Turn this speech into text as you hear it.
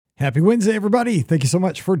Happy Wednesday, everybody. Thank you so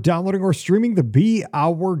much for downloading or streaming the Be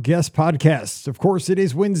Our Guest podcast. Of course, it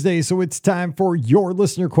is Wednesday, so it's time for your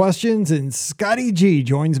listener questions. And Scotty G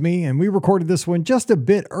joins me, and we recorded this one just a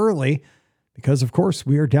bit early because, of course,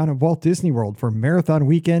 we are down at Walt Disney World for Marathon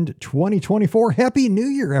Weekend 2024. Happy New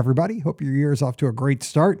Year, everybody. Hope your year is off to a great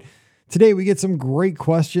start. Today, we get some great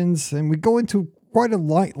questions, and we go into quite a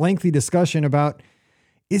lengthy discussion about,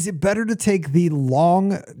 is it better to take the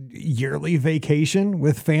long yearly vacation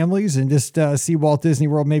with families and just see Walt Disney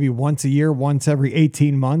World maybe once a year, once every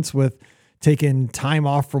 18 months, with taking time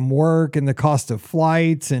off from work and the cost of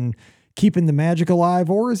flights and keeping the magic alive?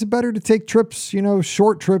 Or is it better to take trips,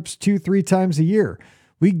 short trips 2-3 times a year?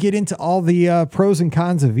 We get into all the pros and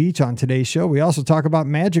cons of each on today's show. We also talk about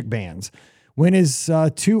magic bands. When is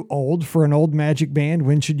too old for an old magic band?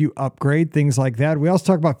 When should you upgrade? Things like that. We also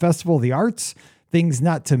talk about Festival of the Arts, things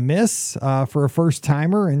not to miss for a first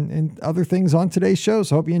timer, and other things on today's show.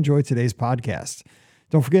 So I hope you enjoy today's podcast.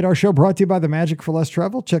 Don't forget, our show brought to you by the Magic for Less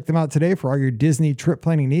Travel. Check them out today for all your Disney trip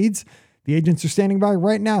planning needs. The agents are standing by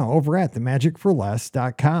right now over at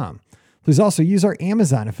themagicforless.com. Please also use our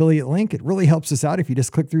Amazon affiliate link. It really helps us out if you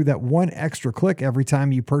just click through that one extra click every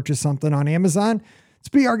time you purchase something on Amazon. It's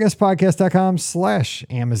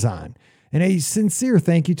beourguestpodcast.com/Amazon. And a sincere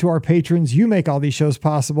thank you to our patrons. You make all these shows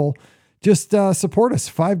possible. Just support us.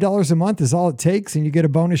 $5 a month is all it takes, and you get a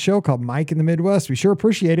bonus show called Mike in the Midwest. We sure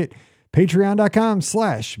appreciate it.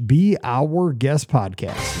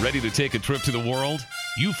 Patreon.com/beourguestpodcast. Ready to take a trip to the world?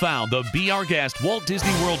 You found the Be Our Guest Walt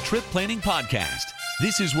Disney World Trip Planning Podcast.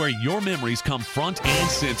 This is where your memories come front and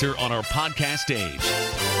center on our podcast stage.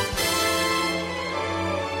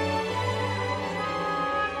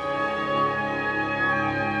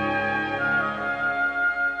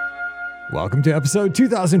 Welcome to episode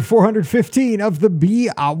 2415 of the Be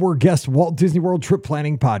Our Guest Walt Disney World Trip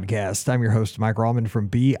Planning Podcast. I'm your host, Mike Rallman from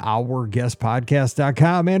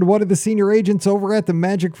beourguestpodcast.com and one of the senior agents over at the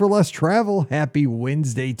Magic for Less Travel. Happy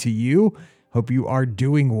Wednesday to you. Hope you are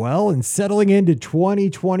doing well and settling into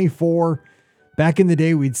 2024. Back in the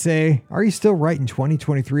day, we'd say, are you still writing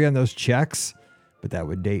 2023 on those checks? But that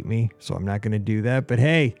would date me, so I'm not going to do that. But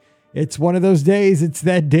hey, it's one of those days. It's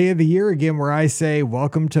that day of the year again where I say,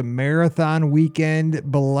 welcome to Marathon Weekend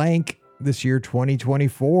blank this year,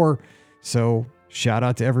 2024. So shout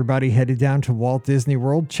out to everybody headed down to Walt Disney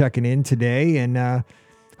World, checking in today, and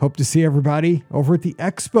hope to see everybody over at the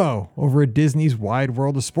expo over at Disney's Wide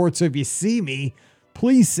World of Sports. So if you see me,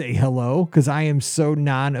 please say hello, because I am so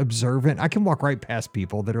non-observant. I can walk right past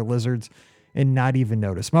people that are lizards and not even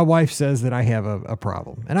notice. My wife says that I have a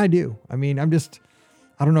problem, and I do. I mean, I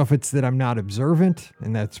don't know if it's that I'm not observant,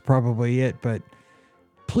 and that's probably it, but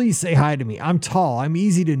please say hi to me. I'm tall. I'm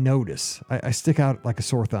easy to notice. I stick out like a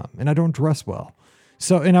sore thumb, and I don't dress well.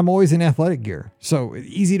 And I'm always in athletic gear, so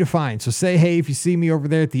easy to find. So say hey if you see me over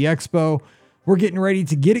there at the expo. We're getting ready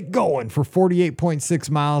to get it going for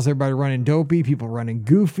 48.6 miles. Everybody running dopey, people running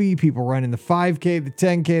goofy, people running the 5K, the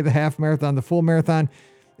 10K, the half marathon, the full marathon,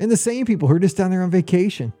 and the same people who are just down there on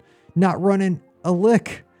vacation, not running a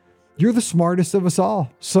lick. You're the smartest of us all.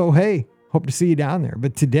 So, hey, hope to see you down there.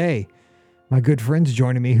 But today, my good friend's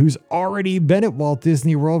joining me, who's already been at Walt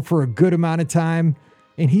Disney World for a good amount of time,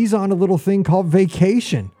 and he's on a little thing called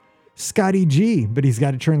vacation. Scotty G, but he's got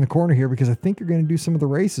to turn the corner here because I think you're going to do some of the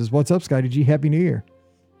races. What's up, Scotty G? Happy New Year.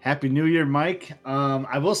 Happy New Year, Mike.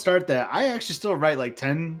 I will start that. I actually still write like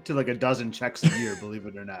 10 to like a dozen checks a year, believe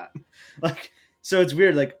it or not. So it's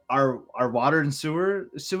weird. Like our water and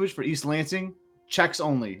sewage for East Lansing, checks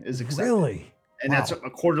only is accepted. Really? And that's a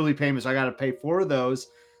quarterly payment. So I got to pay 4 of those.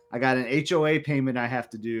 I got an HOA payment I have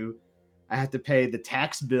to do. I have to pay the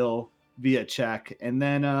tax bill via check. And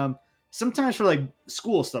then sometimes for like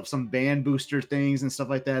school stuff, some band booster things and stuff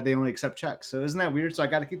like that, they only accept checks. So isn't that weird? So I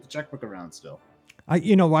got to keep the checkbook around still. I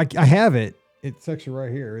have it. It's actually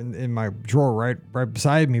right here in my drawer, right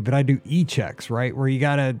beside me. But I do e-checks, right? Where you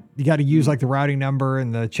gotta use like the routing number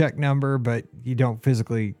and the check number, but you don't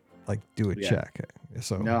physically like do a check.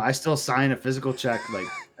 So no, I still sign a physical check like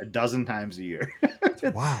a dozen times a year.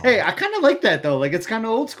 Wow. Hey, I kind of like that though. Like it's kind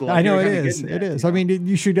of old school. I know it is. It is. I mean,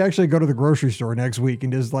 you should actually go to the grocery store next week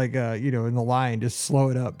and just like in the line, just slow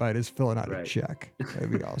it up by just filling out a check.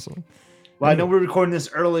 That'd be awesome. Well, I know we're recording this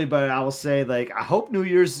early, but I will say like I hope New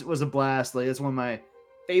Year's was a blast. Like it's one of my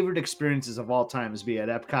favorite experiences of all time is be at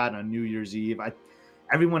Epcot on New Year's Eve.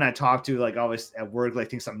 Everyone I talk to, like always at work, like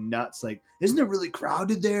thinks I'm nuts. Like, isn't it really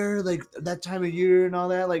crowded there? Like that time of year and all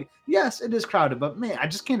that. Like, yes, it is crowded, but man, I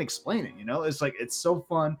just can't explain it. It's like, it's so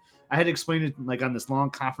fun. I had to explain it like on this long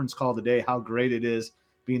conference call today, how great it is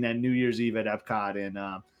being that New Year's Eve at Epcot. And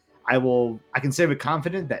I can say with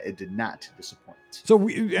confidence that it did not disappoint. So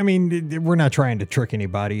we're not trying to trick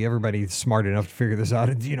anybody. Everybody's smart enough to figure this out.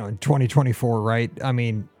 In 2024, right? I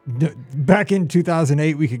mean, back in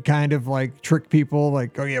 2008, we could kind of like trick people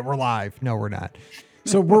like, oh yeah, we're live. No, we're not.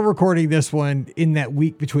 So we're recording this one in that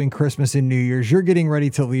week between Christmas and New Year's. You're getting ready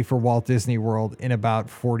to leave for Walt Disney World in about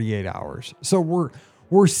 48 hours. So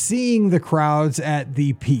we're seeing the crowds at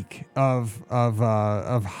the peak of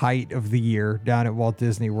height of the year down at Walt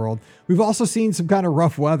Disney World. We've also seen some kind of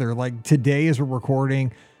rough weather. Like today, as we're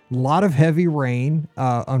recording, a lot of heavy rain.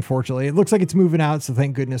 Unfortunately, it looks like it's moving out. So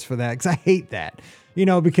thank goodness for that, because I hate that.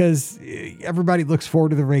 Because everybody looks forward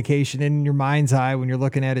to the vacation, and in your mind's eye, when you're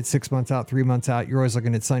looking at it 6 months out, 3 months out, you're always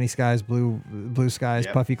looking at sunny skies, blue skies,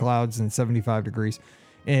 puffy clouds, and 75 degrees.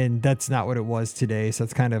 And that's not what it was today. So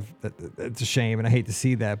it's a shame. And I hate to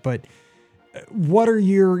see that, but what are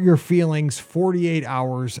your feelings 48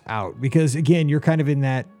 hours out? Because again, you're kind of in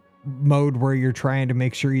that mode where you're trying to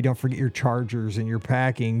make sure you don't forget your chargers and your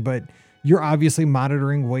packing, but you're obviously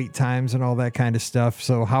monitoring wait times and all that kind of stuff.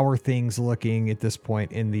 So how are things looking at this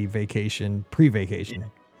point in the pre-vacation?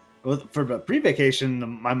 Well, for the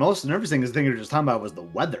pre-vacation, my most nervous thing is the thing you were just talking about was the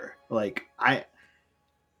weather. Like I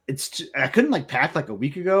couldn't like pack like a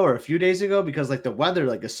week ago or a few days ago because like the weather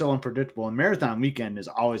like is so unpredictable, and marathon weekend is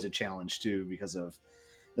always a challenge too because of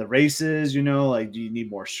the races, like do you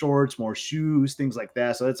need more shorts, more shoes, things like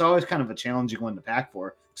that. So it's always kind of a challenge you go into pack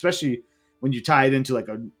for, especially when you tie it into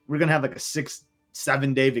we're going to have like a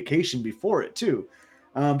 6-7 day vacation before it too.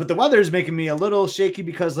 But the weather is making me a little shaky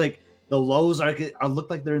because like the lows look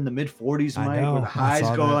like they're in the mid 40s, Mike, where the highs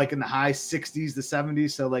go like in the high 60s to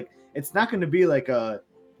 70s. So like, it's not going to be like a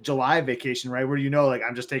July vacation, right? Where, like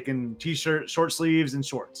I'm just taking t-shirt, short sleeves and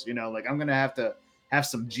shorts, like I'm going to have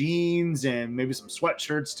some jeans and maybe some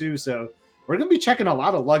sweatshirts too. So we're going to be checking a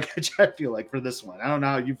lot of luggage, I feel like, for this one. I don't know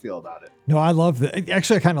how you feel about it. No, I love that.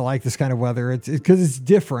 Actually, I kind of like this kind of weather. It's because it's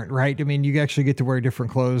different, right? I mean, you actually get to wear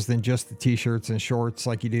different clothes than just the t-shirts and shorts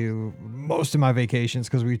like you do most of my vacations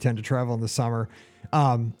because we tend to travel in the summer.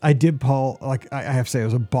 I did pull, I have to say, it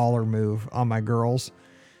was a baller move on my girls.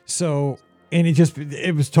 So, and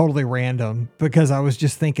it was totally random because I was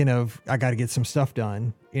just thinking I got to get some stuff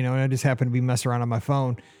done, and I just happened to be messing around on my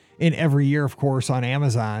phone. And every year, of course, on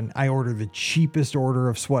Amazon, I order the cheapest order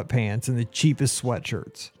of sweatpants and the cheapest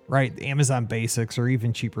sweatshirts, right? The Amazon basics are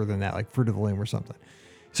even cheaper than that, like Fruit of the Loom or something.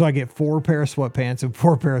 So I get 4 pair of sweatpants and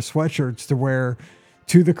 4 pair of sweatshirts to wear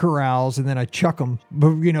to the corrals, and then I chuck them,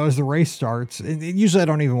 but as the race starts, and usually I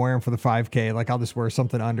don't even wear them for the 5K. Like I'll just wear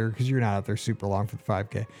something under because you're not out there super long for the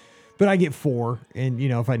 5K. But I get 4, and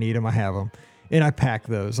if I need them, I have them, and I pack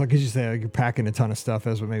those. Like as you say, you're packing a ton of stuff.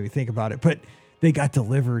 As what made me think about it, but they got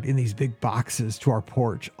delivered in these big boxes to our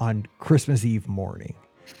porch on Christmas Eve morning.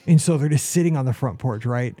 And so they're just sitting on the front porch,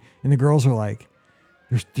 right? And the girls are like,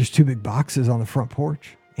 there's 2 big boxes on the front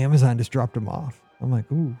porch. Amazon just dropped them off. I'm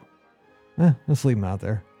like, ooh, let's leave them out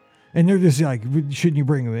there. And they're just like, shouldn't you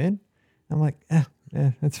bring them in? I'm like,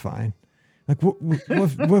 that's fine. Like, what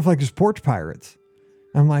if like there's porch pirates?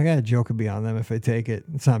 I'm like, a joke could be on them if they take it.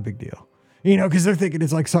 It's not a big deal. Because they're thinking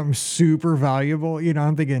it's like something super valuable.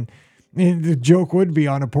 I'm thinking, the joke would be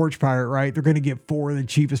on a porch pirate, right? They're going to get 4 of the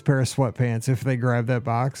cheapest pair of sweatpants if they grab that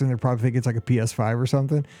box, and they're probably thinking it's like a PS5 or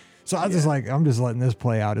something. So I'm just letting this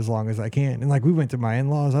play out as long as I can. And like we went to my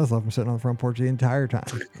in-laws, I was left them sitting on the front porch the entire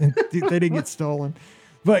time. And they didn't get stolen.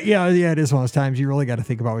 But yeah, it is one of those times you really got to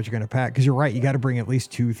think about what you're going to pack. Because you're right, you got to bring at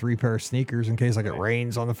least 2-3 pair of sneakers in case it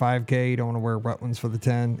rains on the 5K. You don't want to wear wet ones for the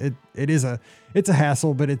 10. It's a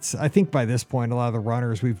hassle, but I think by this point, a lot of the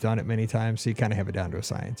runners, we've done it many times, so you kind of have it down to a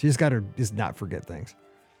science. You just got to not forget things.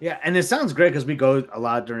 Yeah, and it sounds great because we go a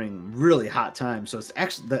lot during really hot times. So it's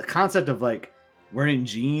actually the concept of like wearing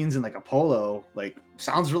jeans and like a polo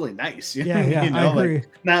sounds really nice. Yeah, I agree.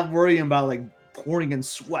 Not worrying about pouring in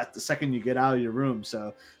sweat the second you get out of your room.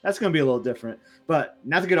 So that's going to be a little different. But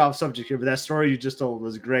not to get off subject here, but that story you just told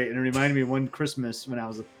was great. And it reminded me of one Christmas when I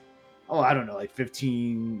was,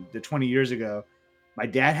 15 to 20 years ago. My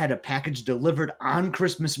dad had a package delivered on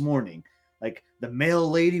Christmas morning. Like the mail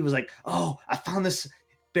lady was like, "Oh, I found this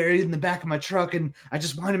buried in the back of my truck, and I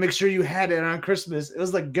just wanted to make sure you had it on Christmas." It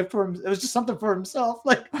was like a gift for him. It was just something for himself.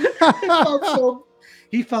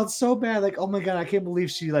 He felt so bad. Like, oh my God, I can't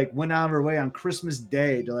believe she went out of her way on Christmas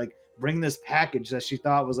Day to bring this package that she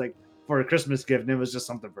thought was for a Christmas gift, and it was just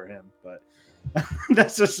something for him. But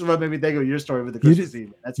that's just what made me think of your story with the Christmas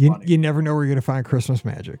Eve. That's funny. You never know where you're going to find Christmas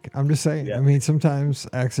magic. I'm just saying. Yeah. I mean, sometimes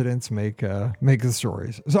accidents make the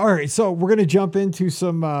stories. So, all right. So we're going to jump into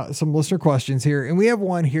some listener questions here. And we have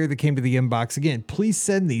one here that came to the inbox. Again, please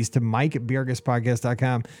send these to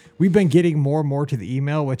mike@brguestpodcast.com. We've been getting more and more to the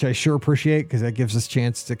email, which I sure appreciate because that gives us a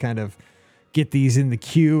chance to kind of get these in the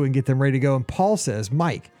queue and get them ready to go. And Paul says,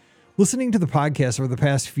 Mike, listening to the podcast over the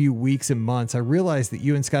past few weeks and months, I realized that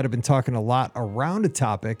you and Scott have been talking a lot around a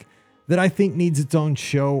topic that I think needs its own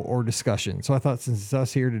show or discussion. So I thought, since it's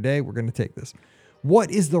us here today, we're going to take this.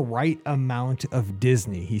 What is the right amount of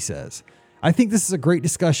Disney? He says. I think this is a great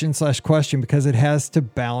discussion / question because it has to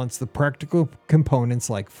balance the practical components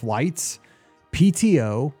like flights,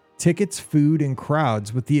 PTO, tickets, food, and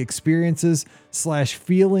crowds with the experiences /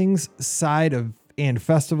 feelings side of and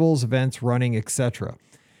festivals, events, running, etc.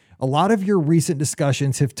 A lot of your recent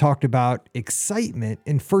discussions have talked about excitement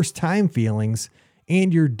and first time feelings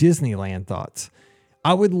and your Disneyland thoughts.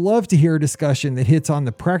 I would love to hear a discussion that hits on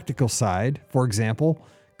the practical side. For example,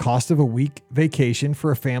 cost of a week vacation for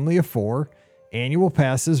a family of 4, annual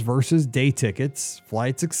passes versus day tickets,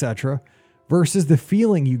 flights, etc., versus the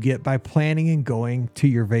feeling you get by planning and going to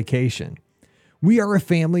your vacation. We are a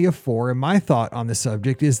family of 4, and my thought on the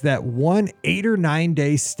subject is that one 8 or 9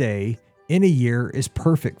 day stay in a year is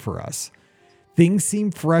perfect for us. Things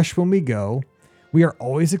seem fresh when we go. We are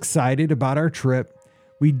always excited about our trip.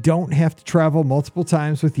 We don't have to travel multiple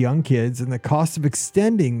times with young kids, and the cost of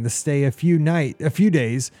extending the stay a few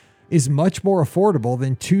days is much more affordable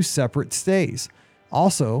than 2 separate stays.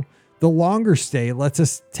 Also, the longer stay lets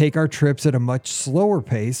us take our trips at a much slower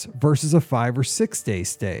pace versus a 5 or 6 day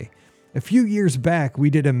stay. A few years back,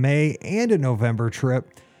 we did a May and a November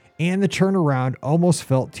trip, and the turnaround almost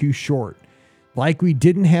felt too short. Like we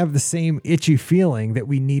didn't have the same itchy feeling that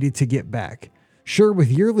we needed to get back. Sure, with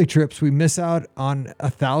yearly trips, we miss out on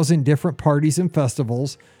 1,000 different parties and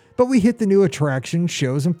festivals, but we hit the new attractions,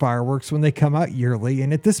 shows, and fireworks when they come out yearly.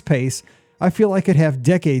 And at this pace, I feel like I'd have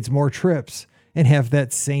decades more trips and have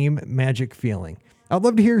that same magic feeling. I'd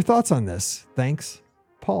love to hear your thoughts on this. Thanks,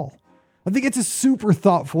 Paul. I think it's a super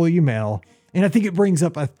thoughtful email, and I think it brings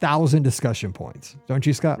up 1,000 discussion points. Don't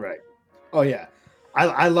you, Scott? Right. Oh, yeah.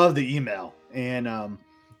 I love the email. And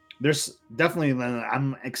there's definitely,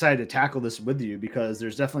 I'm excited to tackle this with you because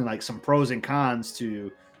there's definitely like some pros and cons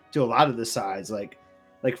to a lot of the sides. Like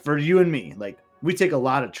for you and me, like we take a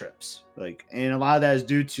lot of trips, like, and a lot of that is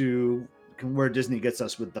due to where Disney gets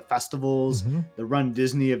us with the festivals, the Run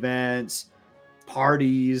Disney events,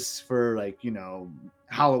 parties for like, you know,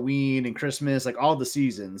 Halloween and Christmas, like all the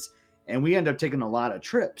seasons. And we end up taking a lot of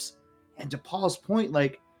trips. And to Paul's point,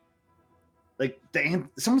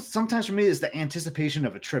 sometimes for me is the anticipation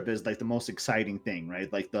of a trip is like the most exciting thing,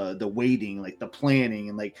 right? Like the waiting, like the planning,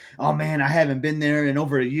 and like, oh man, I haven't been there in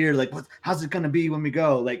over a year. Like, how's it gonna be when we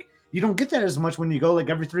go? Like, you don't get that as much when you go like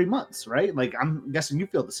every 3 months, right? Like, I'm guessing you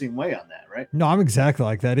feel the same way on that, right? No, I'm exactly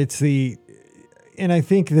like that. And I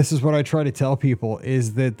think this is what I try to tell people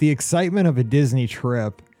is that the excitement of a Disney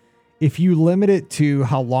trip, if you limit it to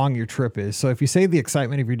how long your trip is. So if you say the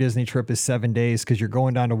excitement of your Disney trip is 7 days because you're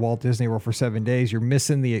going down to Walt Disney World for 7 days, you're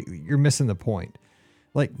missing the point.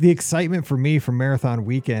 Like the excitement for me for Marathon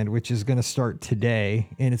Weekend, which is going to start today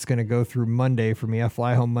and it's going to go through Monday for me. I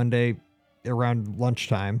fly home Monday around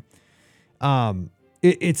lunchtime.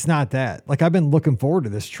 It's not that. Like I've been looking forward to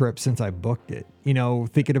this trip since I booked it, you know,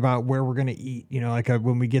 thinking about where we're going to eat, you know, like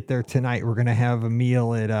when we get there tonight, we're going to have a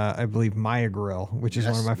meal at, I believe Maya Grill, which is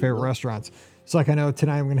one of my favorite restaurants. So like, I know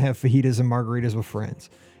tonight I'm going to have fajitas and margaritas with friends.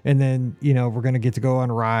 And then, you know, we're going to get to go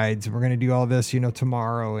on rides and we're going to do all this, you know,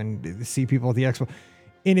 tomorrow and see people at the expo.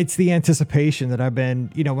 And it's the anticipation that I've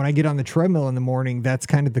been, you know, when I get on the treadmill in the morning, that's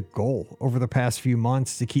kind of the goal over the past few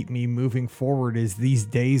months to keep me moving forward is these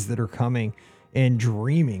days that are coming and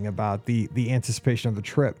dreaming about the anticipation of the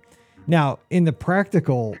trip. Now, in the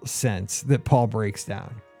practical sense that Paul breaks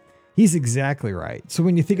down, he's exactly right. So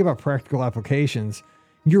when you think about practical applications,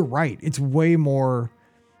 you're right. It's way more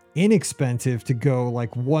inexpensive to go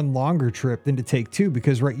like one longer trip than to take 2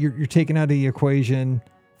 because right, you're taking out of the equation.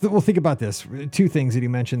 Well, think about this. 2 things that he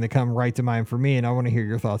mentioned that come right to mind for me, and I want to hear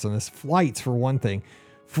your thoughts on this. Flights, for one thing.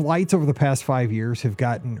 Flights over the past 5 years have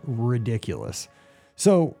gotten ridiculous.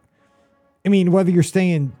 So, I mean, whether you're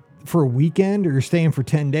staying for a weekend or you're staying for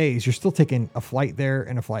 10 days, you're still taking a flight there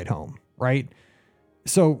and a flight home, right?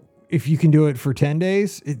 So if you can do it for 10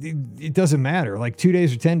 days, it doesn't matter. Like 2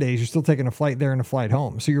 days or 10 days, you're still taking a flight there and a flight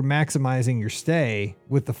home. So you're maximizing your stay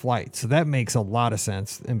with the flight. So that makes a lot of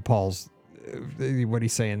sense in Paul's, what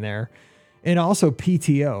he's saying there. And also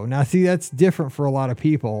PTO. Now, see, that's different for a lot of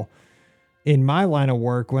people. In my line of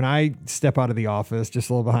work, when I step out of the office, just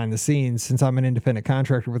a little behind the scenes, since I'm an independent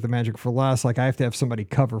contractor with the Magic for Less, like I have to have somebody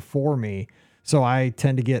cover for me. So I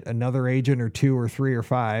tend to get another agent or 2 or 3 or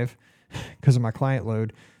 5 because of my client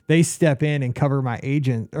load. They step in and cover my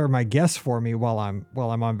agent or my guests for me while I'm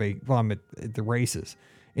at the races.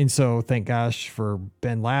 And so thank gosh for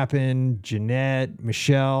Ben Lappin, Jeanette,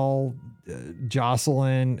 Michelle,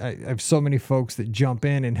 Jocelyn. I have so many folks that jump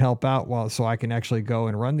in and help out so I can actually go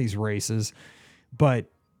and run these races. But,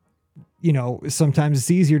 sometimes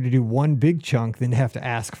it's easier to do one big chunk than to have to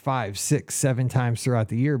ask 5, 6, 7 times throughout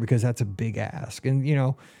the year, because that's a big ask. And,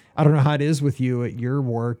 I don't know how it is with you at your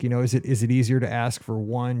work. Is it easier to ask for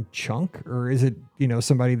one chunk, or is it,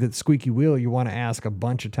 somebody that's squeaky wheel you want to ask a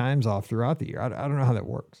bunch of times off throughout the year? I don't know how that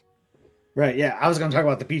works. Right. Yeah. I was going to talk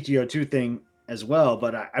about the PTO2 thing as well,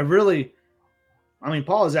 but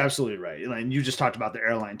Paul is absolutely right. And you just talked about the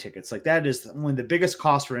airline tickets. Like, that is one of the biggest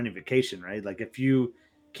costs for any vacation, right? Like, if you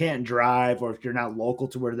can't drive, or if you're not local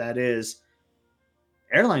to where that is,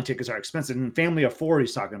 airline tickets are expensive. And family of 4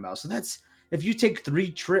 he's talking about. So that's, if you take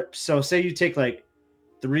 3 trips, so say you take like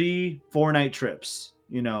 3 4-night trips,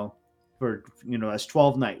 that's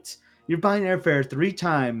 12 nights. You're buying airfare 3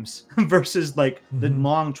 times versus like the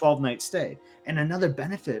long 12-night stay. And another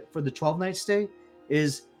benefit for the 12-night stay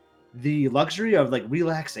is the luxury of like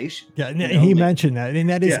relaxation. Yeah. And he mentioned that. And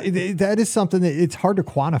that is something that it's hard to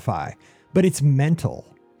quantify, but it's mental.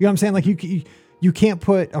 You know what I'm saying? Like, you can't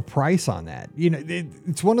put a price on that.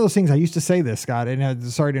 It's one of those things. I used to say this, Scott, and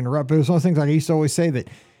sorry to interrupt, but it was one of those things, like, I used to always say that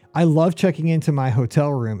I love checking into my hotel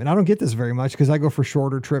room, and I don't get this very much because I go for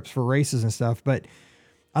shorter trips for races and stuff. But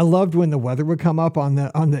I loved when the weather would come up on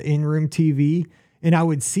the in-room TV, and I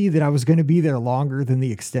would see that I was going to be there longer than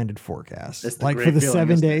the extended forecast. Like, for the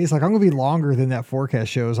 7 days, like, I'm going to be longer than that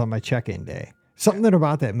forecast shows on my check-in day. Something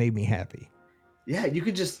about that made me happy. Yeah, you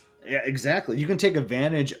could exactly. You can take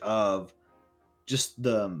advantage of just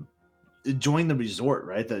the enjoying the resort,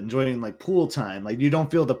 right? Enjoying like pool time. Like, you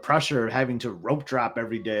don't feel the pressure of having to rope drop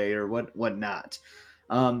every day or whatnot.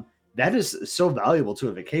 That is so valuable to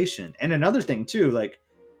a vacation. And another thing too, like,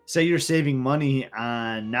 say you're saving money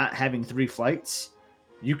on not having 3 flights,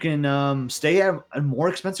 you can stay at a more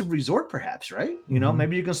expensive resort, perhaps, right?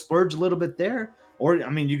 Maybe you can splurge a little bit there, or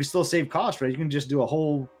you can still save costs, right? You can just do a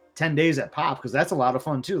whole 10 days at Pop, because that's a lot of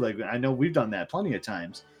fun too. Like, I know we've done that plenty of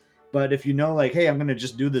times. But if like, hey, I'm going to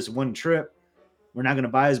just do this one trip, we're not going to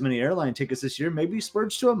buy as many airline tickets this year, maybe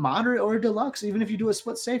splurge to a moderate or a deluxe, even if you do a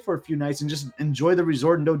split stay for a few nights and just enjoy the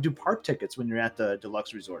resort and don't do park tickets when you're at the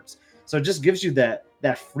deluxe resorts. So it just gives you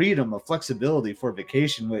that freedom of flexibility for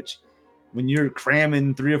vacation, which when you're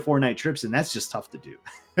cramming 3 or 4 night trips, and that's just tough to do.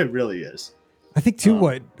 It really is. I think too,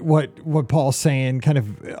 what Paul's saying kind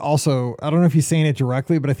of also, I don't know if he's saying it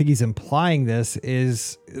directly, but I think he's implying this,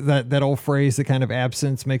 is that old phrase that kind of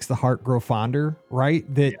absence makes the heart grow fonder, right?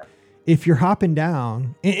 That if you're hopping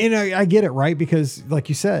down, and I get it, right? Because like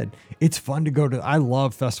you said, it's fun to go to. I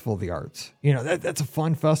love Festival of the Arts. That's a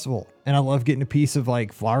fun festival. And I love getting a piece of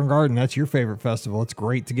like Flower and Garden. That's your favorite festival. It's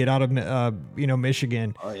great to get out of,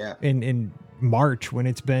 Michigan. Oh yeah. In March, when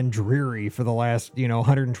it's been dreary for the last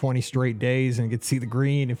 120 straight days, and get to see the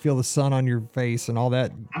green and feel the sun on your face and all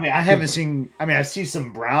that. I see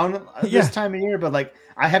some brown this time of year, but like,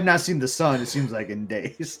 I have not seen the sun, it seems like, in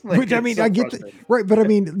days. Like, which, I get right, but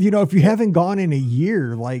if you haven't gone in a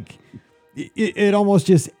year, like, it almost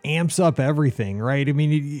just amps up everything, right?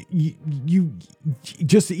 You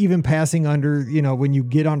just even passing under, when you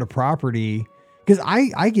get onto property, because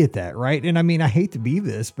I get that, right? And I hate to be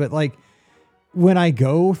this, but like, when I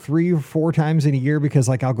go 3 or 4 times in a year, because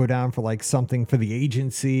like I'll go down for like something for the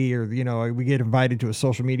agency, or, we get invited to a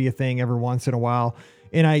social media thing every once in a while.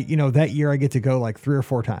 And that year I get to go like 3 or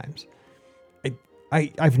 4 times.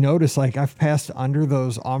 I've noticed, like, I've passed under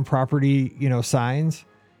those on property, signs,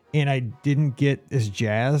 and I didn't get as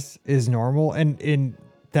jazzed as normal. And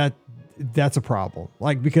that's a problem.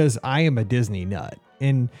 Like, because I am a Disney nut,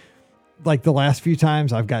 and like the last few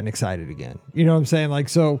times I've gotten excited again, you know what I'm saying? Like,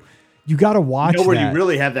 so you got to watch where that. You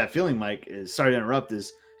really have that feeling, Mike, is, sorry to interrupt,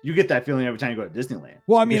 is you get that feeling every time you go to Disneyland.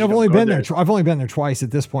 Well, I've only been there. I've only been there twice at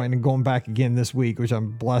this point, and going back again this week, which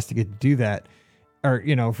I'm blessed to get to do that, or,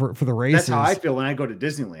 for the races. That's how I feel when I go to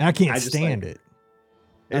Disneyland. I can't stand it.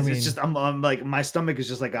 It's just, I'm like, my stomach is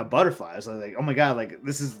just like a butterfly. So like, oh my God, like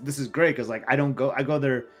this is great. Cause like, I go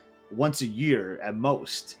there once a year at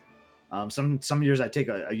most. Some years I take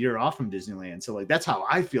a year off from Disneyland. So like, that's how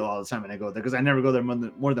I feel all the time when I go there, because I never go there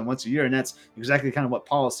more than once a year. And that's exactly kind of what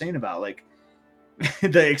Paul is saying about, like,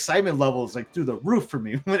 the excitement level is like through the roof for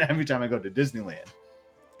me every time I go to Disneyland.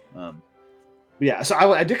 Yeah, so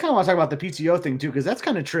I did kind of want to talk about the PTO thing too, because that's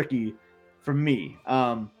kind of tricky for me.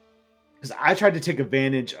 Because I tried to take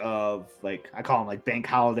advantage of, like, I call them like bank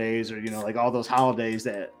holidays, or like all those holidays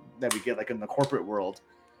that we get like in the corporate world.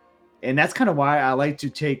 And that's kind of why I like to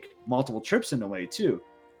take multiple trips in a way too.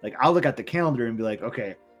 Like, I'll look at the calendar and be like,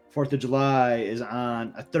 okay, 4th of July is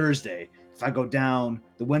on a Thursday. if I go down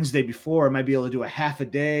the Wednesday before, I might be able to do a half a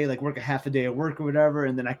day, like work a half a day of work or whatever.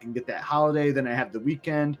 And then I can get that holiday. Then I have the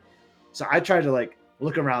weekend. So I try to like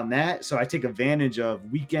look around that. So I take advantage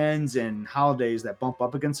of weekends and holidays that bump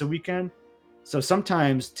up against the weekend. So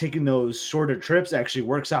sometimes taking those shorter trips actually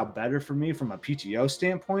works out better for me from a PTO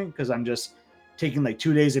standpoint, because I'm just taking like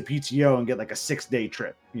 2 days of PTO and get like a 6-day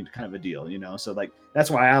trip, kind of a deal, So like, that's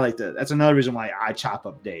why I like to, that's another reason why I chop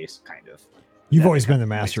up days kind of. You've always been the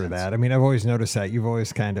master of that. I mean, I've always noticed that you've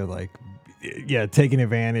always kind of like, taking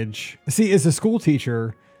advantage. See, as a school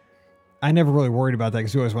teacher, I never really worried about that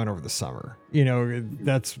because we always went over the summer,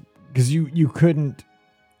 that's because you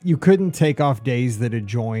couldn't take off days that had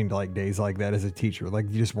joined like days like that as a teacher. Like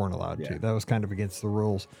you just weren't allowed to. That was kind of against the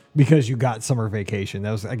rules because you got summer vacation.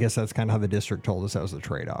 I guess that's kind of how the district told us that was the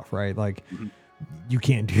trade-off, right? Like you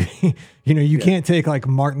can't do, can't take like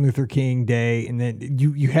Martin Luther King Day and then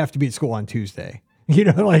you have to be at school on Tuesday.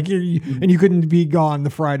 And you couldn't be gone the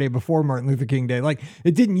Friday before Martin Luther King Day. Like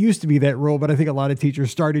it didn't used to be that rule, but I think a lot of teachers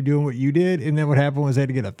started doing what you did. And then what happened was they had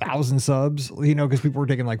to get 1,000 subs, because people were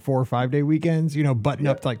taking like 4 or 5 day weekends, button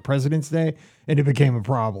up to like President's Day. And it became a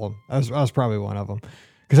problem. I was probably one of them.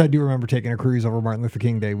 Because I do remember taking a cruise over Martin Luther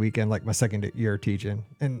King Day weekend, like my second year teaching.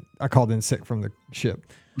 And I called in sick from the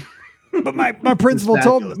ship. But my principal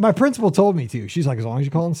told me to. She's like, as long as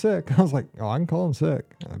you call in sick. I was like, I can call in sick.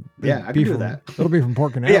 I can do that. It'll be from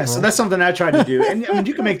Port Canaveral. Yeah, so that's something I try to do. And I mean,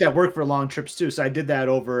 you can make that work for long trips too. So I did that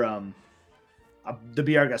over the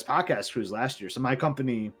BR Guest podcast cruise last year. So my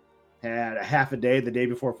company had a half a day the day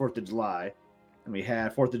before 4th of July, and we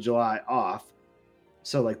had 4th of July off.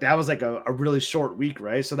 So like that was like a really short week,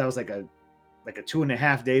 right? So that was like a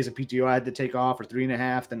 2.5 days of PTO I had to take off, or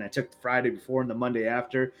 3.5. Then I took the Friday before and the Monday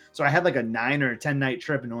after. So I had like a 9 or 10 night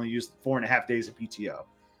trip and only used 4.5 days of PTO.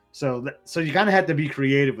 So you kind of have to be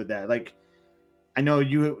creative with that. Like, I know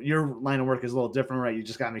your line of work is a little different, right? You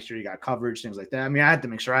just got to make sure you got coverage, things like that. I mean, I had to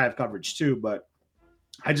make sure I have coverage too, but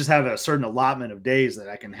I just have a certain allotment of days that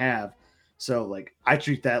I can have. So like, I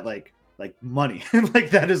treat that like money.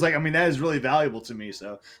 Like that is like, I mean, that is really valuable to me.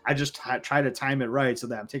 So I just try to time it right so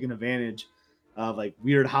that I'm taking advantage of like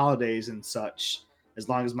weird holidays and such, as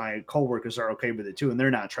long as my coworkers are okay with it too, and they're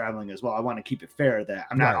not traveling as well. I want to keep it fair that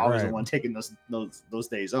I'm not always the one taking those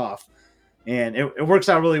days off, and it works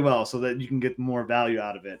out really well so that you can get more value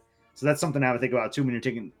out of it. So that's something I would think about too when you're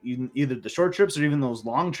taking either the short trips or even those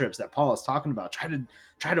long trips that Paul is talking about.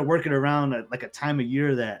 Try to work it around at like a time of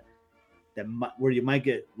year that where you might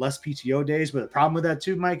get less PTO days. But the problem with that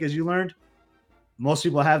too, Mike, as you learned, most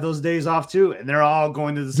people have those days off too, and they're all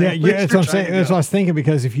going to the same place. Yeah, that's what I'm saying. That's what I was thinking,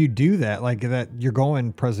 because if you do that, like that, you're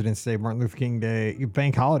going President's Day, Martin Luther King Day,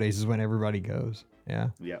 bank holidays is when everybody goes. Yeah.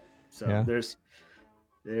 Yeah. So there's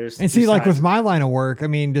and see, like with my line of work, I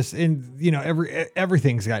mean, just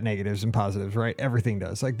everything's got negatives and positives, right? Everything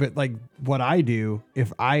does. But what I do,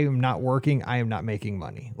 if I am not working, I am not making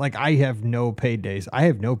money. Like I have no paid days. I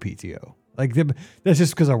have no PTO. Like that's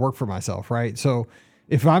just because I work for myself, right? So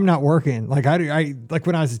if I'm not working, like I like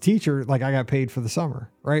when I was a teacher, like I got paid for the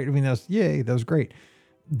summer, right? I mean, that was great.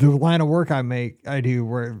 The line of work I do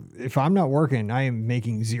where if I'm not working, I am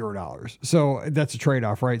making $0. So that's a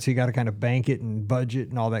trade-off, right? So you got to kind of bank it and budget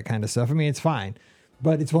and all that kind of stuff. I mean, it's fine,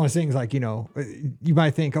 but it's one of those things like, you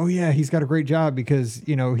might think, oh yeah, he's got a great job because,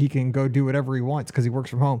 he can go do whatever he wants because he works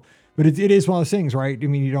from home. But it is one of those things, right? I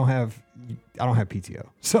mean, I don't have PTO.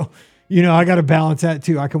 So, I got to balance that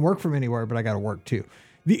too. I can work from anywhere, but I got to work too.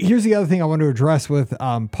 Here's the other thing I want to address with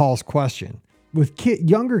Paul's question. With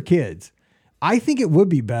younger kids, I think it would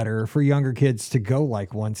be better for younger kids to go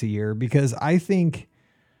like once a year, because I think,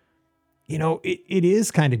 it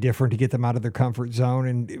is kind of different to get them out of their comfort zone,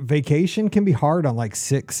 and vacation can be hard on like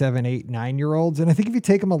 6, 7, 8, 9-year-olds. And I think if you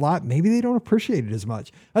take them a lot, maybe they don't appreciate it as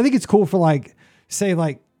much. I think it's cool for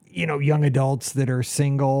young adults that are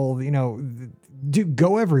single,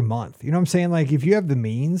 go every month. You know what I'm saying? Like if you have the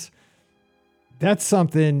means, that's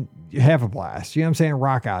something, you have a blast. You know what I'm saying?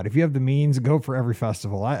 Rock out. If you have the means, go for every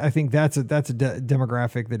festival. I think that's a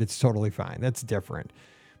demographic that it's totally fine. That's different.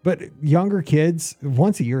 But younger kids,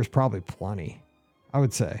 once a year is probably plenty, I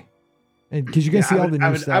would say. And because you can see all the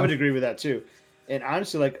new stuff. I would agree with that too. And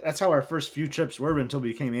honestly, like that's how our first few trips were until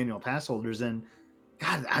we became annual pass holders. And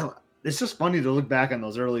God, it's just funny to look back on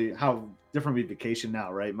those early, how different we vacation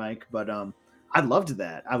now, right, Mike? But I loved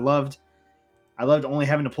that. I loved only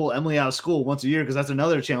having to pull Emily out of school once a year, because that's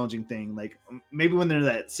another challenging thing. Like maybe when they're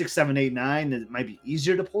that 6, 7, 8, 9, it might be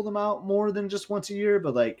easier to pull them out more than just once a year.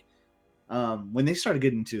 But like when they started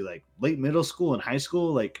getting to like late middle school and high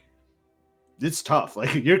school, like it's tough.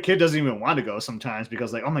 Like your kid doesn't even want to go sometimes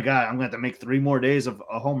because like, oh my God, I'm gonna have to make 3 more days of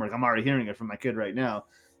homework. I'm already hearing it from my kid right now.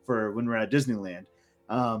 for when we're at Disneyland.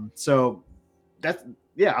 So that's,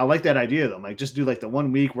 yeah, I like that idea though. Like just do like the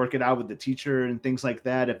 1 week, work it out with the teacher and things like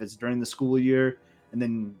that. If it's during the school year, and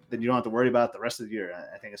then you don't have to worry about it the rest of the year.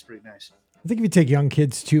 I think it's pretty nice. I think if you take young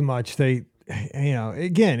kids too much, they,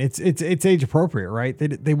 again, it's age appropriate, right?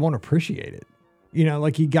 They won't appreciate it.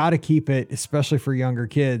 Like you got to keep it, especially for younger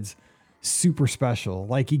kids, super special.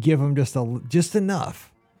 Like you give them just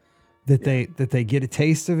enough that they get a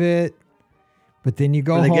taste of it. But then you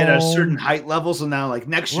go home. They get a certain height level, so now like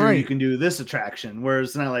next year you can do this attraction. Whereas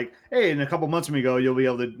it's not like, hey, in a couple months from ago you'll be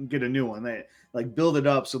able to get a new one. They like build it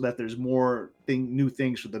up so that there's more new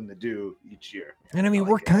things for them to do each year. And I mean,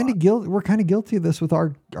 we're kind of guilty of this with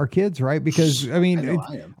our kids, right? Because I mean,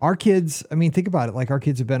 our kids. I mean, think about it. Like our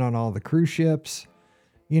kids have been on all the cruise ships.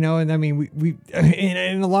 And I mean, we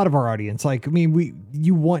and a lot of our audience, like, I mean,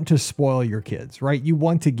 you want to spoil your kids, right? You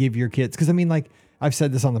want to give your kids, because I mean, like I've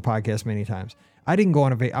said this on the podcast many times. I didn't go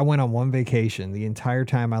on I went on one vacation the entire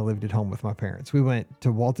time I lived at home with my parents. We went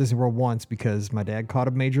to Walt Disney World once because my dad caught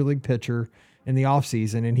a major league pitcher in the off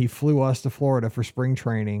season and he flew us to Florida for spring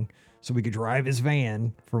training so we could drive his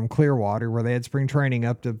van from Clearwater, where they had spring training,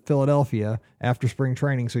 up to Philadelphia after spring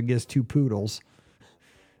training. So he gets 2 poodles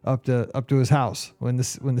up to his house when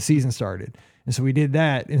the season started. And so we did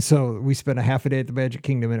that. And so we spent a half a day at the Magic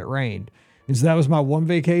Kingdom and it rained. And so that was my one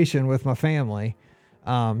vacation with my family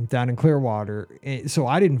down in Clearwater. So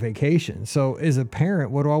I didn't vacation. So as a parent,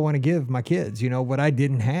 what do I want to give my kids? What I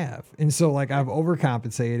didn't have. And so like I've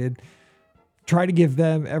overcompensated, try to give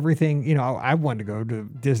them everything. I wanted to go to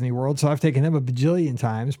Disney World, so I've taken them a bajillion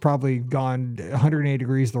times, probably gone 180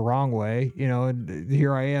 degrees the wrong way, and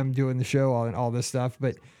here I am doing the show and all this stuff.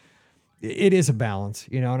 But it is a balance,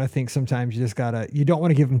 and I think sometimes you just you don't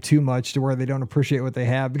want to give them too much to where they don't appreciate what they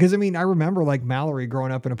have. Because I mean, I remember like Mallory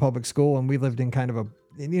growing up in a public school, and we lived in kind of a,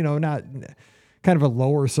 not kind of a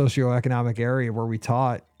lower socioeconomic area where we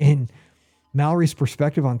taught, and Mallory's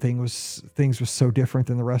perspective on things was so different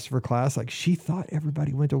than the rest of her class. Like she thought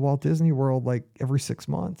everybody went to Walt Disney World like every 6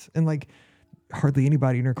 months, and like hardly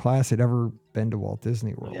anybody in her class had ever been to Walt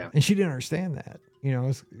Disney World. Yeah. And she didn't understand that.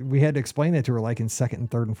 We had to explain that to her like in 2nd and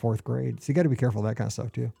 3rd and 4th grade. So you got to be careful of that kind of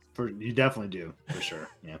stuff too. You definitely do, for sure.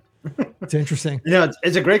 Yeah. It's interesting.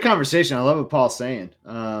 It's a great conversation. I love what Paul's saying.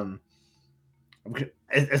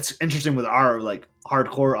 It's interesting with our like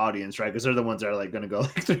hardcore audience, right? Because they're the ones that are like going to go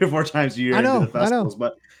like 3 or 4 times a year into the festivals.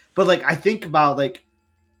 But like I think about like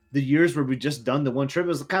the years where we just done the one trip, it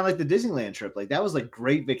was kind of like the Disneyland trip. Like that was like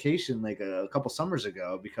great vacation like a couple summers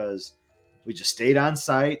ago, because we just stayed on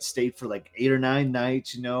site, stayed for like 8 or 9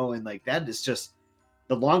 nights, and like that is just,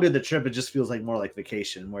 the longer the trip, it just feels like more like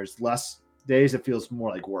vacation, whereas less days it feels more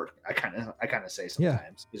like work. I kind of say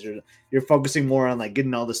sometimes, because you're focusing more on like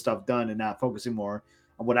getting all this stuff done and not focusing more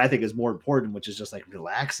on what I think is more important, which is just like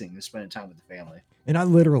relaxing and spending time with the family. And I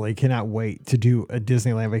literally cannot wait to do a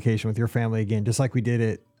Disneyland vacation with your family again, just like we did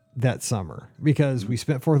it that summer, because we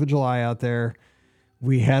spent 4th of July out there.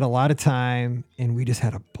 We had a lot of time and we just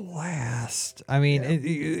had a blast. I mean,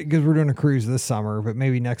 because we're doing a cruise this summer, but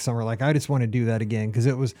maybe next summer, like I just want to do that again, because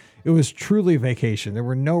it was truly vacation. There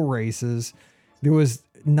were no races. There was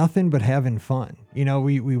nothing but having fun.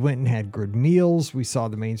 We went and had good meals. We saw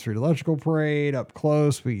the Main Street Electrical Parade up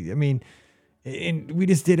close. And we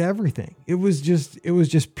just did everything. It was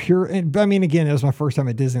just pure. And I mean, again, it was my first time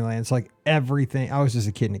at Disneyland. It's like everything. I was just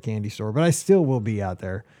a kid in a candy store, but I still will be out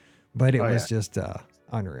there. But it was just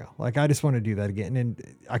unreal. Like I just want to do that again,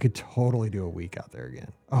 and I could totally do a week out there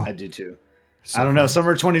again. Oh, I do too. So I don't know.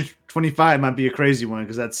 Summer 2025 might be a crazy one,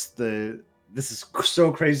 because this is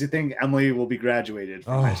so crazy thing. Emily will be graduated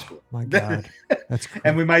from high school. My God, that's crazy.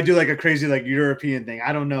 And we might do like a crazy like European thing.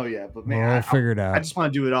 I don't know yet, but man, I'll figure it out. I just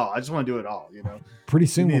want to do it all. Pretty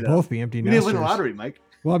soon we'll both be empty nesters. We need to win the lottery, Mike.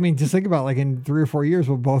 Well, I mean, just think about like in 3 or 4 years,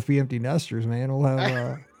 we'll both be empty nesters, man. We'll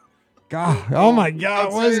have. God, oh my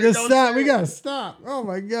God, what is gonna stop? We gotta stop. Oh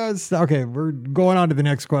my God, stop. Okay, we're going on to the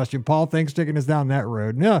next question. Paul, thanks for taking us down that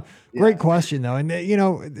road. No, great question though, and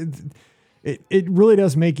it really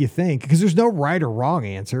does make you think, because there's no right or wrong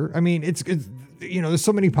answer. I mean, it's there's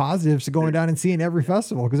so many positives to going down and seeing every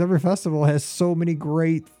festival, because every festival has so many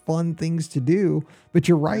great fun things to do. But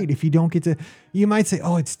you're right, if you don't get to, you might say,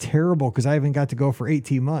 oh, it's terrible because I haven't got to go for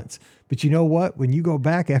 18 months. But you know what? When you go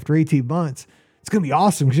back after 18 months. It's going to be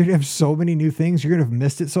awesome, because you're going to have so many new things. You're going to have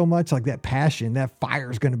missed it so much. Like that passion, that fire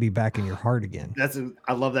is going to be back in your heart again.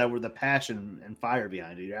 I love that word, the passion and fire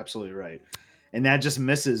behind it. You're absolutely right. And that just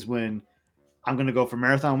misses when I'm going to go for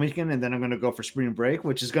marathon weekend, and then I'm going to go for spring break,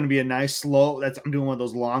 which is going to be a nice slow, I'm doing one of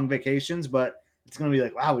those long vacations, but it's going to be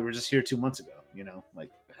like, wow, we were just here 2 months ago, like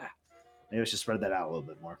maybe I should spread that out a little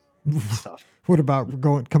bit more. stuff. What about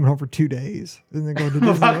coming home for 2 days and then going to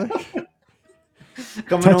Disneyland?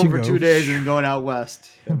 Coming Touch home and for go. 2 days and then going out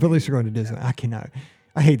west. But at least we're going to Disneyland. I cannot.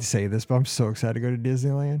 I hate to say this, but I'm so excited to go to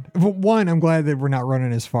Disneyland. But one, I'm glad that we're not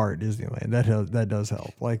running as far at Disneyland. That does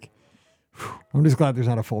help. Like, whew, I'm just glad there's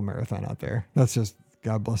not a full marathon out there. That's just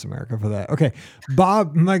God bless America for that. Okay,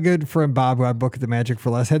 Bob, my good friend Bob, who I book at the Magic for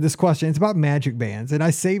Less, had this question. It's about magic bands, and I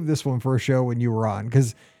saved this one for a show when you were on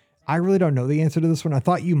because I really don't know the answer to this one. I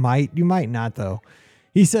thought you might. You might not though.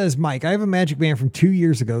 He says, Mike, I have a magic band from 2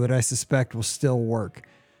 years ago that I suspect will still work.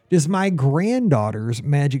 Does my granddaughter's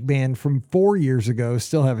magic band from 4 years ago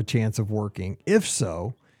still have a chance of working? If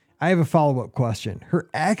so, I have a follow-up question. Her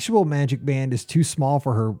actual magic band is too small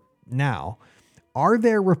for her now. Are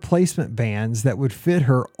there replacement bands that would fit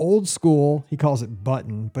her old school? He calls it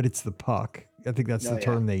button, but it's the puck. I think that's the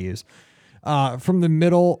term they use. From the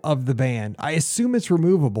middle of the band. I assume it's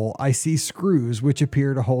removable. I see screws which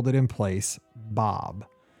appear to hold it in place. Bob.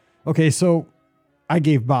 Okay, so I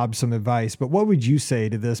gave Bob some advice, but what would you say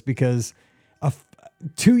to this? Because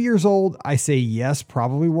 2 years old, I say yes,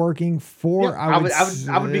 probably working. 4, I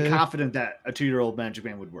would be confident that a 2-year-old magic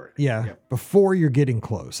band would work. Yeah, before you're getting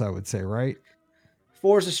close, I would say, right?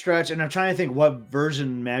 4 is a stretch, and I'm trying to think what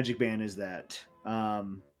version magic band is that?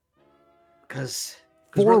 Because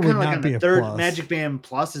 4 would like not on be the a third plus. Magic Band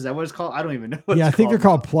Plus. Is that what it's called? I don't even know. What Yeah, it's I think they're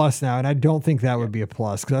called called plus now, and I don't think that would be a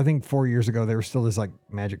plus because I think 4 years ago they were still just like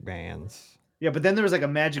magic bands. Yeah, but then there was like a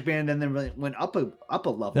magic band, and then it went up a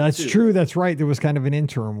level. That's too. true. That's right. There was kind of an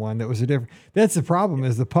interim one that was a different. That's the problem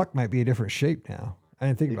is the puck might be a different shape now. I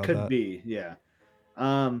didn't think about that. It could be, yeah.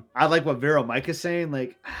 I like what Vero Mike is saying.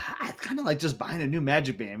 Like, I kind of like just buying a new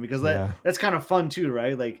magic band because that's kind of fun too,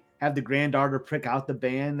 right? Like, have the granddaughter pick out the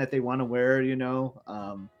band that they want to wear, you know.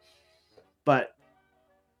 But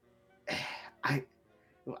I'm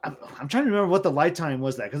trying to remember what the lifetime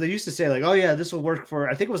was that because they used to say like, oh yeah, this will work for.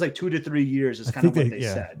 I think it was like 2 to 3 years. Is kind of what they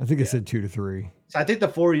said. I think they said 2 to 3. So I think the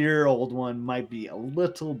 4-year-old one might be a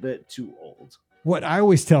little bit too old. What I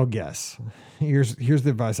always tell guests, here's the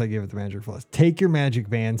advice I give at the Magic Plus. Take your magic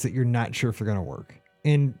bands that you're not sure if they're going to work.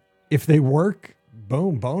 And if they work,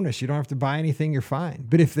 boom, bonus. You don't have to buy anything. You're fine.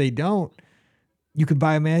 But if they don't, you can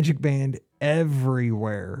buy a magic band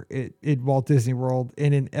everywhere at Walt Disney World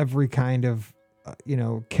and in every kind of,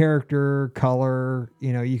 character, color,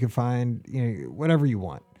 you can find, whatever you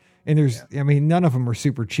want. And none of them are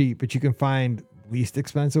super cheap, but you can find least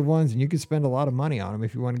expensive ones and you can spend a lot of money on them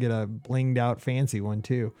if you want to get a blinged out fancy one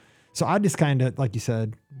too. So I just kind of, like you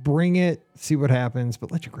said, bring it, see what happens,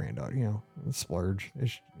 but let your granddaughter, splurge.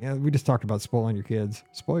 We just talked about spoiling your kids.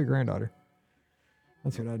 Spoil your granddaughter.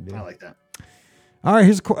 That's what I'd do. I like that. All right,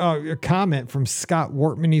 here's a comment from Scott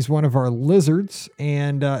Wortman. He's one of our lizards,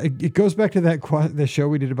 and it goes back to the show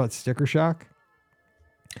we did about Sticker Shock.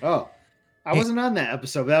 Oh, I wasn't on that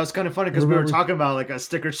episode, but that was kind of funny because we were talking about like a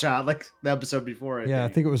sticker shot, like the episode before. I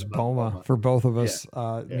think it was Boma for both of us.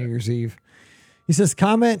 New Year's Eve. He says,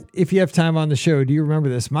 comment if you have time on the show. Do you remember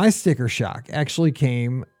this? My Sticker Shock actually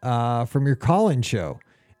came from your call-in show.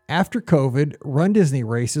 After COVID, Run Disney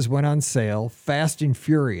races went on sale fast and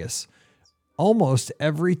furious, almost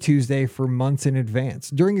every Tuesday for months in advance.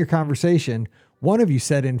 During your conversation, one of you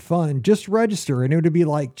said in fun, just register and it would be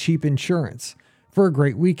like cheap insurance for a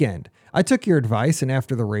great weekend. I took your advice, and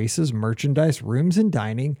after the races, merchandise, rooms, and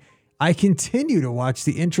dining, I continue to watch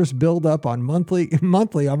the interest build up on monthly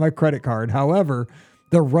on my credit card. However,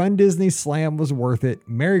 the Run Disney Slam was worth it.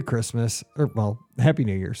 Merry Christmas, Happy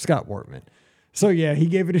New Year, Scott Wortman. So yeah, he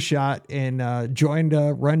gave it a shot and joined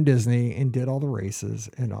Run Disney and did all the races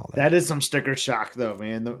and all that. That is some sticker shock though,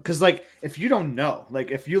 man. Because like, if you don't know,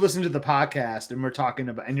 like if you listen to the podcast and we're talking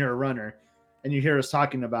about, and you're a runner and you hear us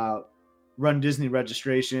talking about Run Disney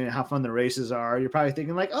registration, how fun the races are, you're probably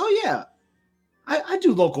thinking like, oh yeah, I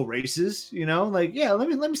do local races, like, yeah, let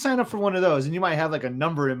me sign up for one of those. And you might have like a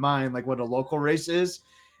number in mind, like what a local race is.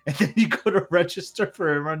 And then you go to register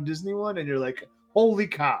for a Run Disney one and you're like, holy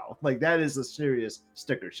cow, like that is a serious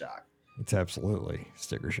sticker shock. It's absolutely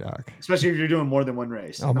sticker shock. Especially if you're doing more than one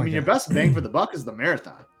race. Oh my God. Your best bang for the buck is the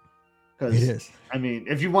marathon. It is.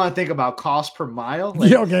 If you want to think about cost per mile.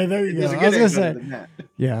 Like, okay, there you go. I was going to say,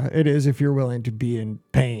 yeah, it is if you're willing to be in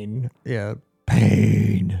pain. Yeah,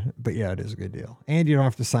 pain. But yeah, it is a good deal. And you don't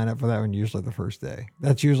have to sign up for that one usually the first day.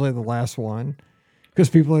 That's usually the last one. Because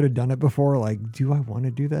people that have done it before, like, do I want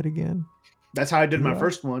to do that again? That's how I did my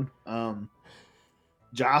first one.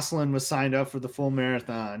 Jocelyn was signed up for the full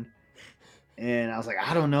marathon. And I was like,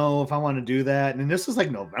 I don't know if I want to do that. And this was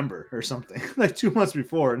like November or something, like 2 months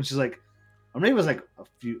before. And she's like, or maybe it was like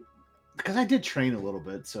because I did train a little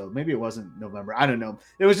bit, so maybe it wasn't November. I don't know.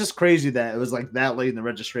 It was just crazy that it was like that late in the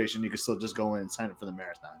registration. You could still just go in and sign up for the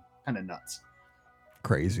marathon. Kind of nuts.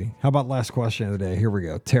 Crazy. How about last question of the day? Here we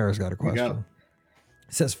go. Tara's got a Here we go. question.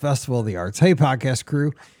 It says Festival of the Arts. Hey, podcast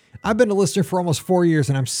crew. I've been a listener for almost 4 years,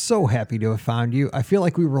 and I'm so happy to have found you. I feel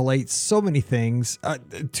like we relate so many things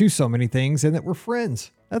to so many things, and that we're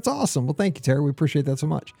friends. That's awesome. Well, thank you, Tara. We appreciate that so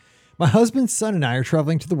much. My husband's son and I are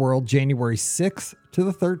traveling to the world January 6th to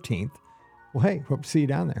the 13th. Well, hey, hope to see you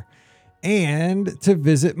down there. And to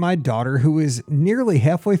visit my daughter, who is nearly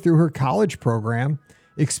halfway through her college program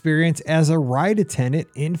experience as a ride attendant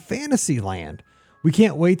in Fantasyland. We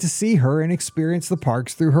can't wait to see her and experience the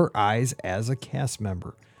parks through her eyes as a cast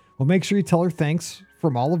member. Well, make sure you tell her thanks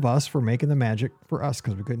from all of us for making the magic for us,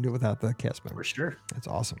 because we couldn't do it without the cast member. For sure. That's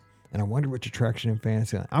awesome. And I wonder which attraction in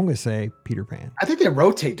Fantasyland. I'm going to say Peter Pan. I think they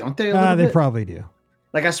rotate, don't they? They probably do.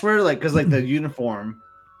 Like, I swear, like, because like the uniform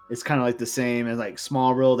is kind of like the same as like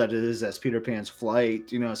Small World that it is as Peter Pan's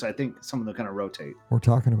Flight, you know. So I think some of them kind of rotate. We're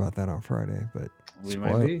talking about that on Friday, but We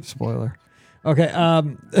might be. Spoiler. Okay.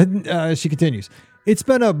 She continues. It's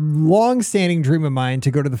been a long-standing dream of mine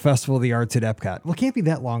to go to the Festival of the Arts at Epcot. Well, it can't be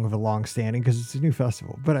that long of a long-standing because it's a new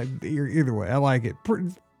festival. But either way, I like it.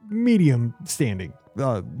 Medium-standing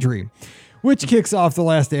dream, which kicks off the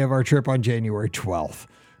last day of our trip on January 12th.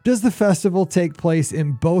 Does the festival take place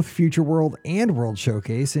in both Future World and World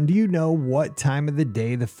Showcase? And do you know what time of the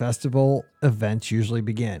day the festival events usually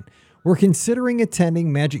begin? We're considering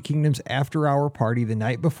attending Magic Kingdom's after-hour party the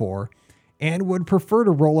night before, and would prefer to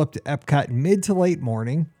roll up to Epcot mid to late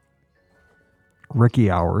morning. Ricky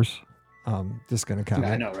hours. Just going to comment.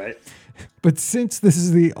 Yeah, I know, right? But since this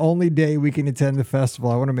is the only day we can attend the festival,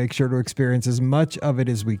 I want to make sure to experience as much of it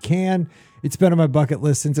as we can. It's been on my bucket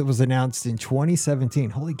list since it was announced in 2017.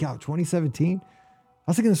 Holy cow, 2017? I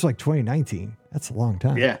was thinking this was like 2019. That's a long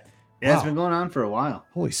time. Yeah. Yeah, It's been going on for a while.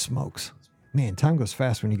 Holy smokes. Man, time goes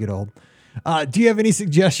fast when you get old. Do you have any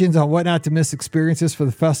suggestions on what not to miss experiences for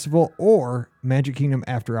the festival or Magic Kingdom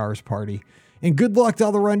After Hours party? And good luck to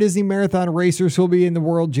all the Run Disney Marathon racers who'll be in the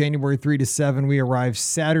world January 3 to 7. We arrive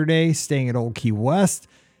Saturday, staying at Old Key West.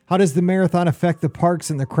 How does the marathon affect the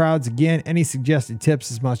parks and the crowds? Again, any suggested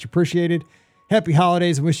tips is much appreciated. Happy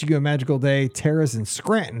holidays and wishing you a magical day. Tara's in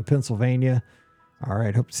Scranton, Pennsylvania. All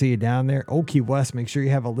right, hope to see you down there. Old Key West, make sure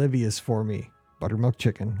you have Olivia's for me. Buttermilk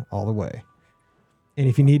chicken all the way. And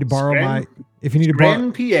if you need to borrow PA, home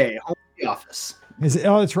of the office. Is it?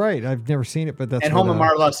 Oh, that's right. I've never seen it, but that's and home of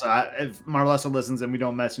Marlessa. If Marlessa listens and we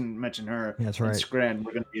don't mention her, that's right. Scranton,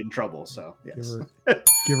 we're going to be in trouble. So yes,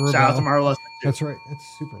 give her shout out to Marlessa. That's right.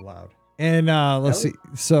 It's super loud. And let's see.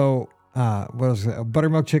 So what was it?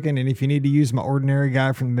 Buttermilk chicken. And if you need to use my ordinary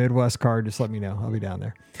guy from the Midwest card, just let me know. I'll be down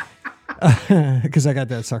there because I got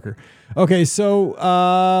that sucker. Okay, so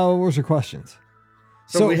what was your questions?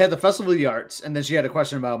 So we had the Festival of the Arts, and then she had a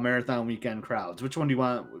question about marathon weekend crowds. Which one do you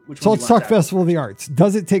want? So let's talk Festival of the Arts.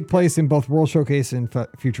 Does it take place in both World Showcase and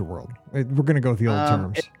Future World? We're going to go with the old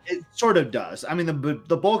terms. It sort of does. I mean,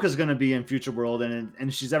 the bulk is going to be in Future World, and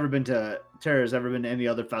Tara's ever been to any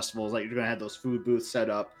other festivals. Like, you're going to have those food booths set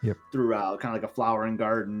up throughout, kind of like a flower and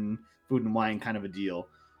garden, food and wine kind of a deal.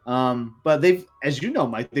 But they've, as you know,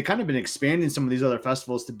 Mike, they've kind of been expanding some of these other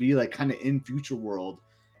festivals to be like kind of in Future World.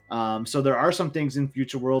 So there are some things in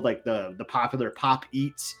Future World, like the popular Pop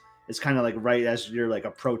Eats is kind of like right as you're like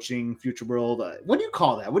approaching Future World. What do you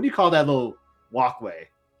call that? What do you call that little walkway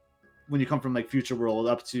when you come from like Future World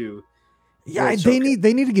up to? Yeah, they need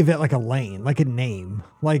to give that like a lane, like a name,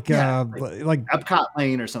 like Epcot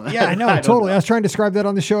Lane or something. Yeah, I know, totally. I was trying to describe that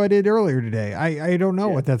on the show I did earlier today. I don't know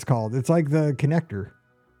what that's called. It's like the connector.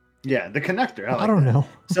 Yeah, the connector. I don't know.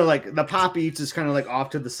 So like the Pop Eats is kind of like off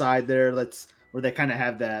to the side there. Where they kind of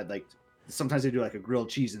have that, like, sometimes they do like a grilled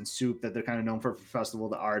cheese and soup that they're kind of known for Festival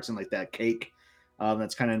of the Arts, and like that cake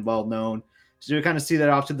that's kind of well known. So you kind of see that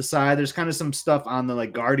off to the side. There's kind of some stuff on the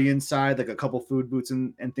like Guardian side, like a couple food booths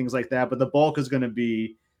and things like that. But the bulk is going to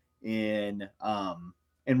be in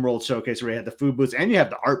World Showcase, where you have the food booths and you have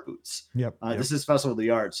the art booths. Yep. This is Festival of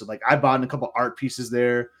the Arts. So like I bought a couple art pieces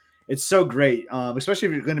there. It's so great, especially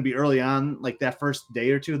if you're going to be early on, like that first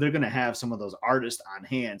day or two, they're going to have some of those artists on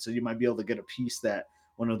hand. So you might be able to get a piece that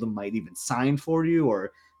one of them might even sign for you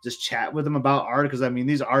or just chat with them about art. Because, I mean,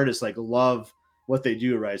 these artists like love what they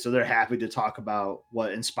do, right? So they're happy to talk about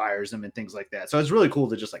what inspires them and things like that. So it's really cool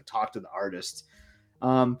to just like talk to the artists.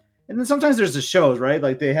 And then sometimes there's the shows, right?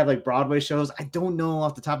 Like they have like Broadway shows. I don't know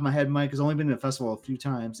off the top of my head, Mike, has only been in a festival a few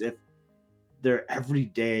times, if they're every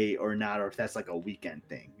day or not, or if that's like a weekend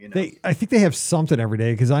thing, you know. I think they have something every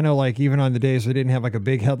day, because I know, like, even on the days they didn't have like a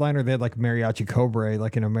big headliner, they had like Mariachi Cobra,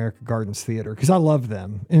 like in American Gardens Theater, because I love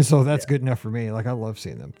them, and so that's good enough for me. Like, I love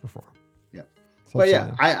seeing them perform. Yeah, So but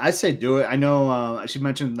yeah, I say do it. I know she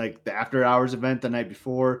mentioned like the after hours event the night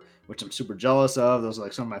before, which I'm super jealous of. Those are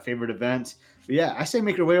like some of my favorite events. But yeah, I say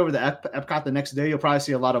make your way over to Epcot the next day. You'll probably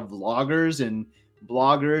see a lot of vloggers and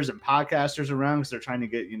bloggers and podcasters around, because they're trying to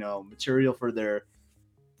get, you know, material for their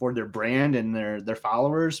brand and their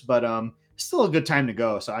followers. But still a good time to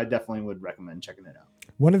go. So I definitely would recommend checking it out.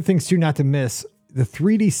 One of the things too, not to miss, the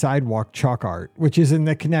 3D sidewalk chalk art, which is in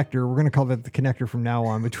the connector. We're going to call that the connector from now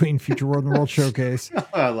on, between Future World and World Showcase.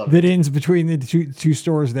 I love that it. ends between the two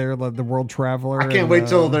stores there, like the World Traveler. I can't wait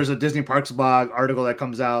till there's a Disney Parks blog article that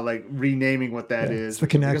comes out, like renaming what that is. It's the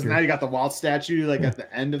connector. Because now you got the Walt statue, like at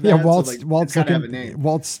the end of that. Yeah, Walt's, so, like, Walt's, gotta have a name.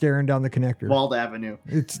 Walt's staring down the connector. Walt Avenue.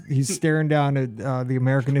 He's staring down at the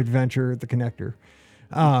American Adventure at the connector.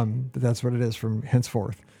 But that's what it is from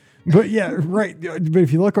henceforth. But yeah, right. But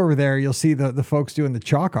if you look over there, you'll see the folks doing the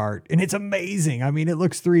chalk art, and it's amazing. I mean, it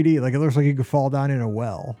looks 3D, like it looks like you could fall down in a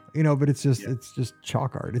well, you know. But it's just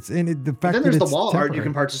chalk art. It's in it. The fact then that there's it's the wall temporary. art you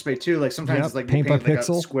can participate too. Like sometimes it's like paint you by paint like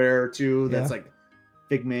pixel. a square or two that's Yeah. like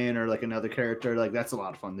Figman or like another character. Like that's a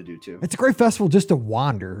lot of fun to do too. It's a great festival just to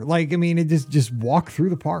wander. Like, I mean, it just walk through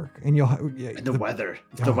the park, and you'll. And the weather.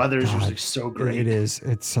 The weather is usually so great. It is.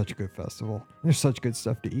 It's such a good festival. There's such good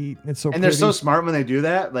stuff to eat. It's so. And they're so smart when they do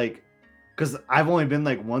that. Like, because I've only been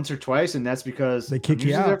like once or twice, and that's because they kick I'm you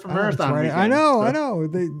usually out. there for marathon Right. weekend. I know. So I know.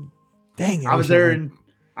 Dang. I was there in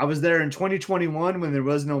 2021 when there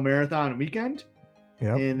was no marathon weekend.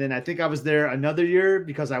 Yep. And then I think I was there another year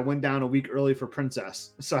because I went down a week early for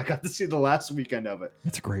Princess. So I got to see the last weekend of it.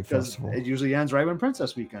 It's a great Because festival. it usually ends right when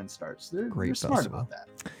Princess weekend starts. They're smart festival. about that.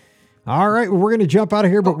 All right. Well, we're going to jump out of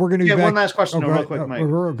here, but we're going to be back. One last question, real quick, Mike.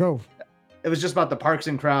 Go. It was just about the parks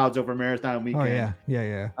and crowds over marathon weekend. Oh,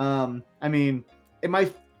 yeah. I mean, it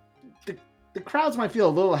might the crowds might feel a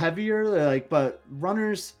little heavier, like, but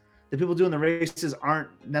runners, the people doing the races aren't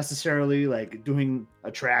necessarily like doing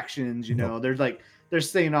attractions, you know. They're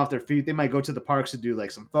staying off their feet. They might go to the parks to do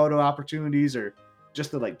like some photo opportunities or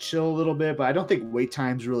just to like chill a little bit, but I don't think wait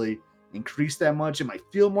times really increase that much. It might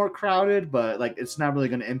feel more crowded, but like it's not really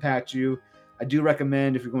going to impact you. I do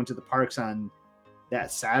recommend, if you're going to the parks on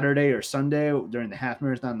that Saturday or Sunday during the half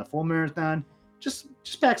marathon, the full marathon, just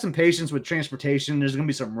pack some patience with transportation. There's going to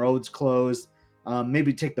be some roads closed.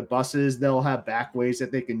 Maybe take the buses. They'll have back ways that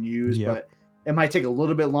they can use, but it might take a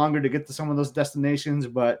little bit longer to get to some of those destinations,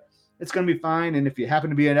 but it's going to be fine. And if you happen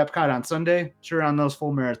to be at Epcot on Sunday, cheer on those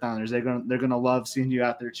full marathoners. They're going to love seeing you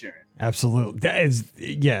out there cheering. Absolutely. That is,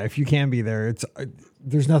 if you can be there,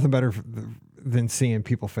 there's nothing better than seeing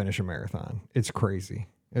people finish a marathon. It's crazy.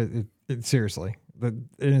 It seriously, it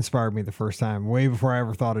inspired me the first time, way before I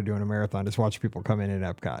ever thought of doing a marathon. Just watch people come in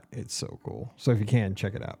at Epcot. It's so cool. So if you can,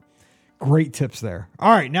 check it out. Great tips there.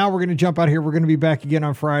 All right, now we're going to jump out here. We're going to be back again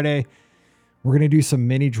on Friday. We're going to do some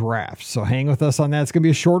mini drafts. So hang with us on that. It's going to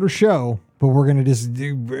be a shorter show, but we're going to just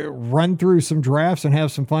run through some drafts and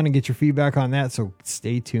have some fun and get your feedback on that. So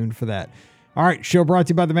stay tuned for that. All right, show brought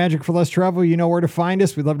to you by the Magic for Less Travel. You know where to find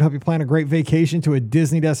us. We'd love to help you plan a great vacation to a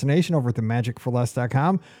Disney destination over at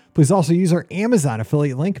themagicforless.com. Please also use our Amazon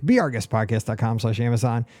affiliate link,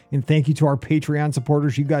 beourguestpodcast.com/Amazon. And thank you to our Patreon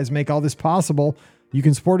supporters. You guys make all this possible. You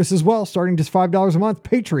can support us as well, starting just $5 a month,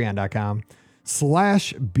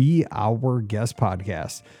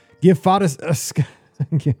 patreon.com/beourguestpodcast.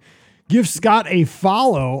 Give Scott a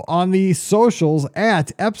follow on the socials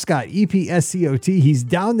at Epscott, EPSCOT. He's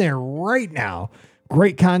down there right now.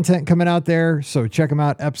 Great content coming out there. So check him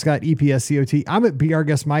out, Epscott, EPSCOT. I'm at Be Our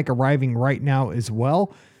Guest Mike, arriving right now as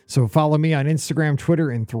well. So follow me on Instagram, Twitter,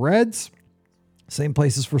 and Threads. Same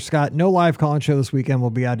places for Scott. No live call-in show this weekend. We'll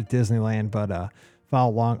be out at Disneyland, but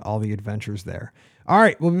follow along all the adventures there. All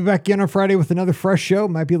right, we'll be back again on Friday with another fresh show.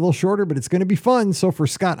 Might be a little shorter, but it's going to be fun. So for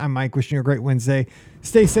Scott, I'm Mike, wishing you a great Wednesday.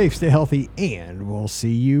 Stay safe, stay healthy, and we'll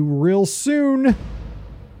see you real soon.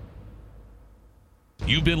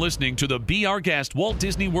 You've been listening to the Be Our Guest Walt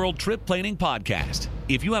Disney World Trip Planning Podcast.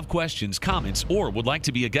 If you have questions, comments, or would like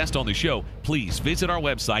to be a guest on the show, please visit our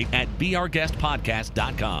website at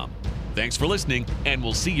beourguestpodcast.com. Thanks for listening, and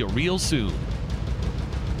we'll see you real soon.